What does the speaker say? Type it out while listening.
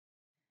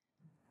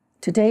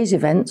Today's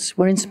events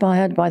were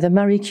inspired by the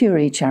Marie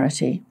Curie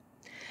charity,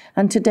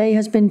 and today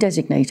has been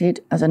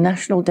designated as a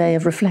National Day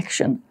of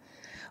Reflection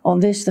on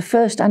this, the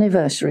first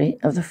anniversary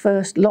of the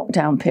first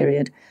lockdown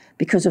period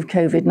because of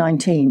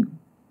COVID-19.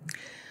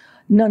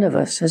 None of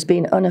us has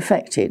been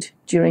unaffected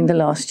during the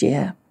last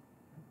year.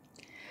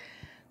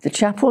 The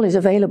chapel is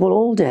available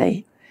all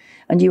day,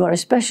 and you are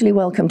especially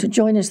welcome to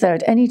join us there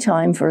at any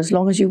time for as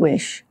long as you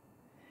wish.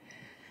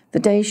 The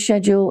day's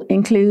schedule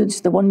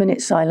includes the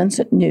 1-minute silence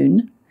at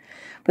noon,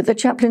 but the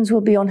chaplains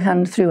will be on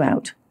hand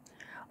throughout,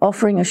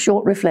 offering a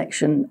short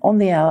reflection on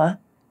the hour,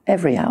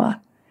 every hour,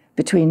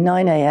 between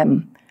 9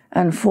 a.m.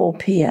 and 4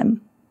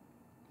 p.m.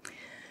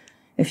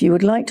 If you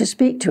would like to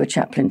speak to a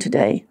chaplain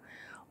today,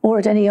 or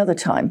at any other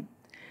time,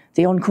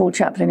 the on-call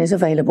chaplain is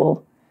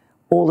available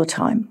all the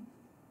time.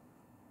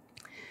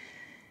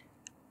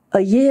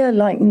 A year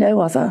like no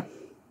other.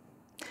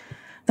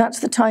 That's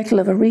the title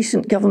of a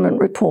recent government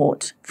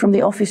report from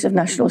the Office of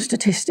National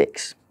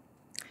Statistics.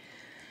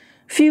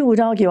 Few would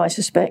argue, I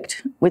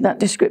suspect, with that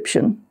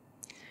description.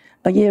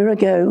 A year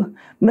ago,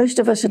 most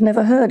of us had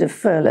never heard of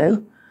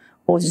furlough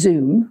or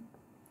Zoom.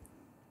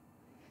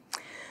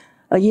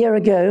 A year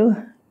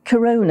ago,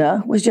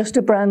 Corona was just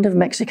a brand of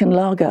Mexican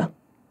lager.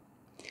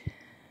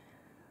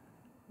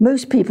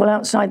 Most people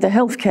outside the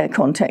healthcare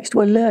context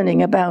were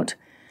learning about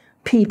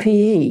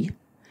PPE,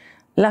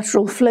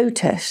 lateral flow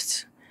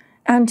tests,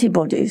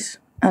 antibodies,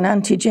 and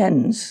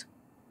antigens.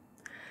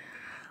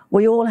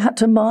 We all had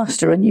to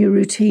master a new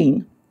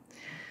routine: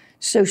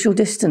 social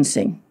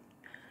distancing,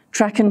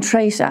 track and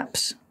trace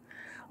apps,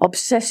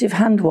 obsessive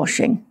hand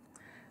washing,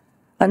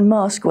 and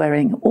mask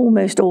wearing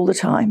almost all the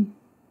time.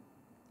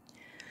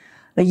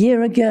 A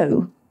year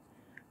ago,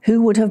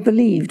 who would have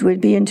believed we'd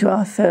be into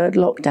our third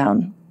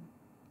lockdown?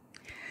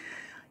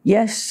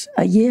 Yes,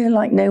 a year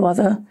like no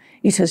other,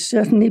 it has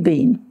certainly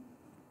been.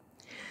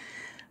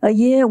 A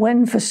year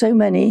when, for so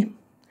many,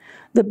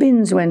 the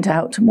bins went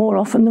out more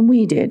often than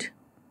we did.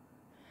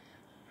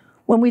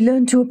 When we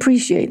learned to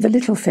appreciate the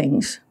little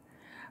things,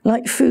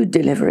 like food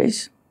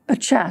deliveries, a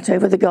chat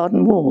over the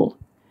garden wall,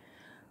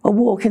 a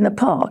walk in the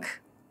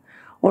park,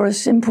 or a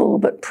simple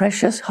but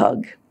precious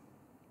hug.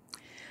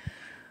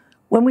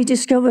 When we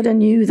discovered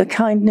anew the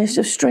kindness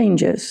of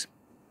strangers.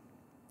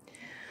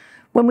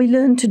 When we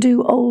learned to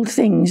do old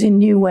things in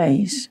new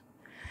ways,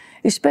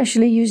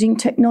 especially using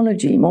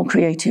technology more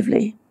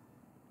creatively.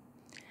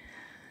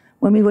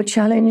 When we were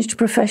challenged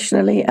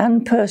professionally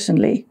and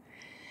personally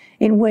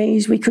in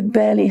ways we could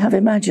barely have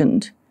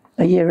imagined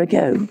a year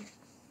ago.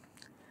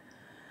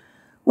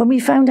 When we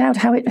found out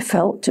how it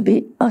felt to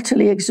be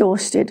utterly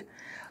exhausted,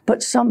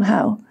 but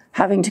somehow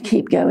having to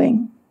keep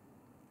going.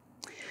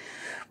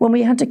 When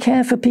we had to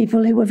care for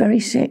people who were very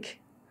sick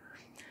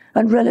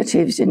and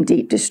relatives in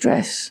deep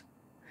distress,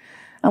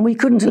 and we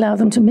couldn't allow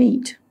them to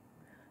meet,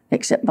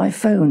 except by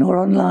phone or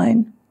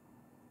online.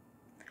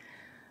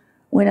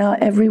 When our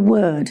every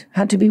word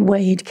had to be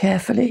weighed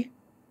carefully.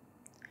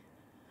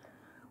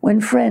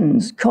 When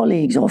friends,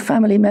 colleagues, or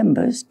family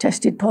members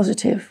tested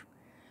positive,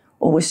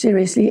 or were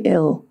seriously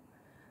ill,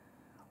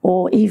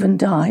 or even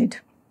died.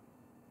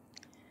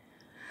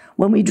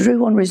 When we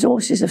drew on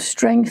resources of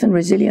strength and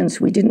resilience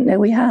we didn't know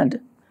we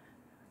had,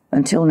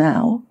 until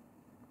now.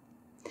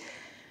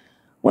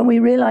 When we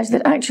realized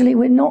that actually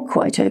we're not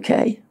quite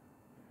okay,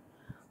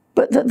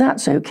 but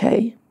that's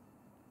okay.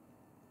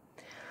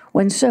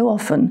 When so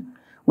often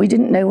we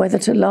didn't know whether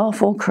to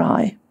laugh or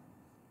cry.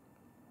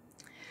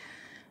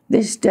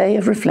 This day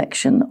of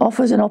reflection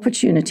offers an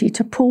opportunity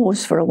to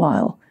pause for a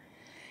while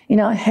in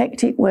our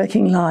hectic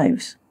working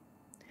lives.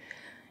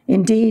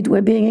 Indeed,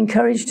 we're being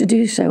encouraged to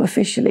do so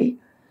officially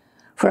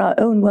for our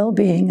own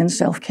well-being and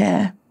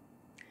self-care.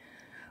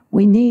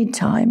 We need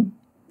time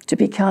to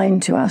be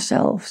kind to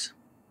ourselves.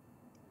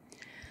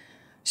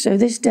 So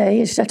this day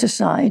is set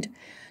aside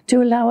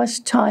to allow us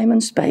time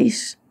and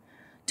space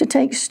to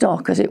take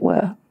stock, as it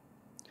were.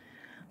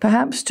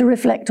 Perhaps to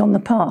reflect on the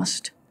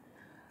past,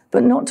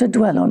 but not to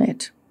dwell on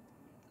it.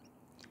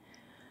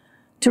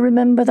 To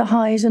remember the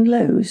highs and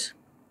lows.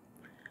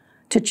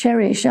 To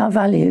cherish our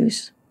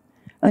values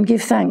and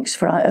give thanks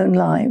for our own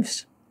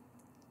lives.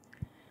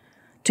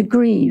 To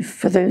grieve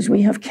for those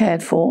we have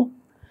cared for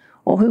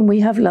or whom we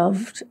have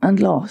loved and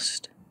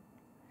lost.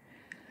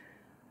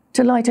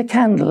 To light a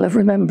candle of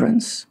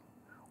remembrance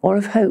or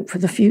of hope for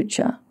the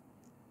future.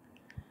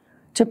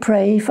 To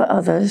pray for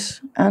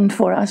others and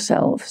for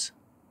ourselves.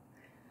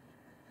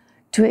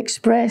 To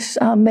express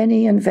our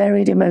many and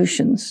varied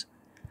emotions,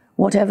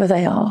 whatever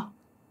they are.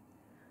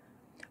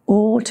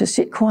 Or to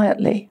sit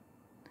quietly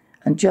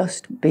and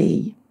just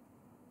be.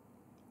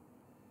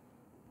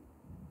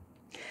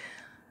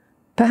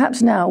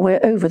 Perhaps now we're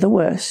over the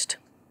worst.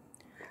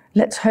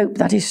 Let's hope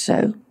that is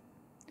so.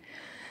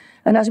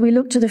 And as we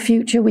look to the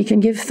future, we can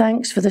give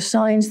thanks for the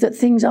signs that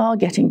things are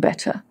getting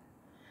better,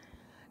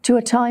 to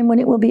a time when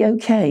it will be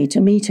okay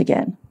to meet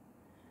again,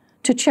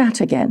 to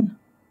chat again,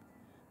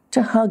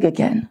 to hug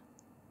again,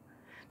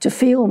 to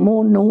feel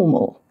more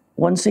normal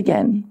once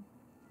again.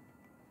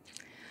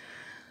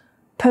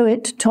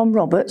 Poet Tom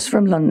Roberts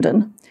from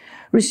London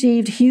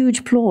received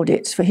huge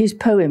plaudits for his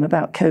poem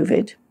about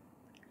COVID.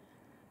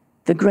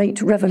 The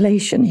Great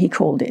Revelation, he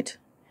called it,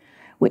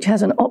 which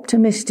has an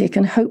optimistic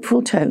and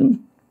hopeful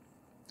tone.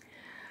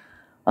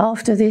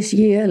 After this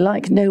year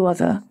like no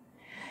other,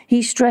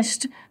 he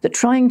stressed that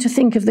trying to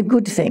think of the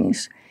good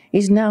things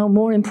is now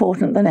more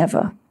important than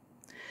ever,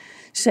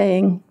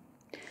 saying,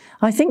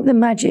 "I think the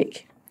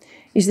magic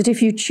is that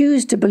if you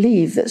choose to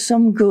believe that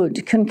some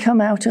good can come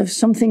out of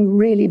something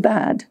really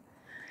bad,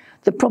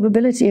 the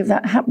probability of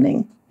that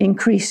happening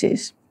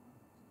increases."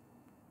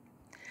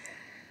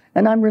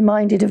 And I'm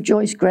reminded of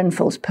Joyce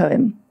Grenfell's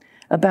poem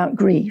about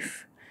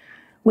grief,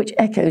 which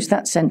echoes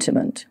that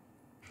sentiment.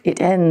 It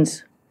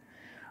ends,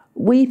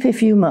 "Weep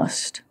if you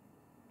must.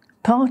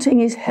 Parting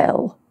is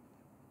hell.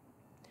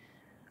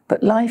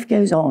 But life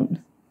goes on,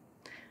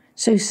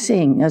 so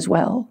sing as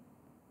well."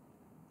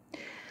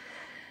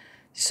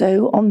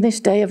 So on this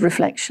day of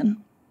reflection,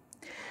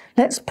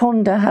 let's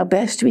ponder how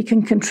best we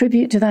can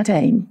contribute to that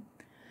aim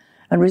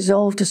and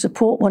resolve to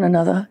support one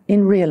another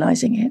in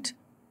realizing it.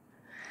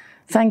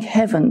 Thank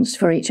heavens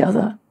for each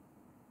other.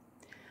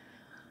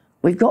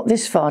 We've got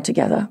this far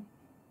together.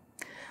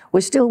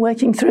 We're still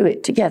working through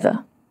it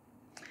together,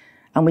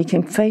 and we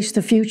can face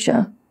the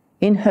future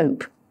in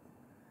hope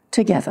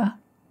together.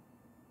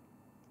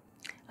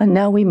 And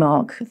now we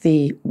mark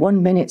the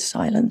 1 minute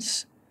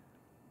silence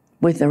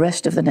with the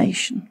rest of the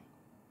nation.